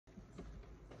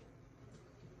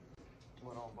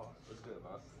on, boss. What's good,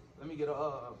 boss? Let me get a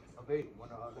vape, one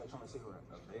electronic cigarette.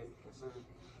 A vape? Yes, sir.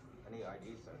 I need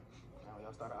ID, sir. Now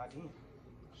y'all started IDing.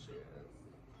 Shit.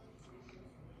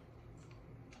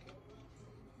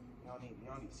 You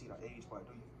don't need to see the age part,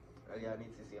 do you? Yeah, I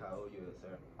need to see how old you is,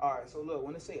 sir. All right, so look,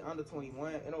 when they say under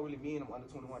 21, it don't really mean I'm under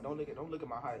 21. Don't look at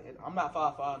my height. I'm not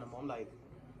 5'5" no more. I'm like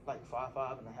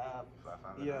 5'5" and a half.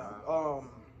 5'5" and Yeah. a half. All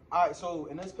right. So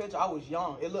in this picture, I was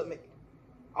young. It looked me.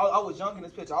 I was young in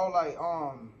this picture. I was like,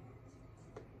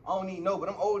 I don't even know, but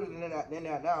I'm older than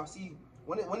that now. See,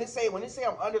 when it say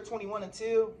I'm under 21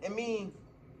 until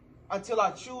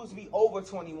I choose to be over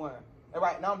 21. And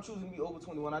right now I'm choosing to be over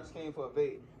 21. I just came for a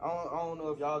vape. I don't know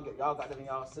if y'all got that in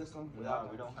y'all system. No,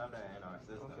 we don't have that in our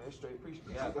system. Okay, straight. Appreciate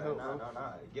Yeah, the help, bro.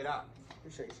 no. Get out.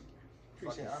 Appreciate you.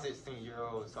 Fucking Appreciate it.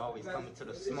 16-year-olds always coming to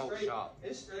the smoke shop.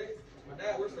 It's straight. My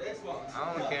dad works for Xbox.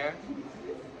 I don't care.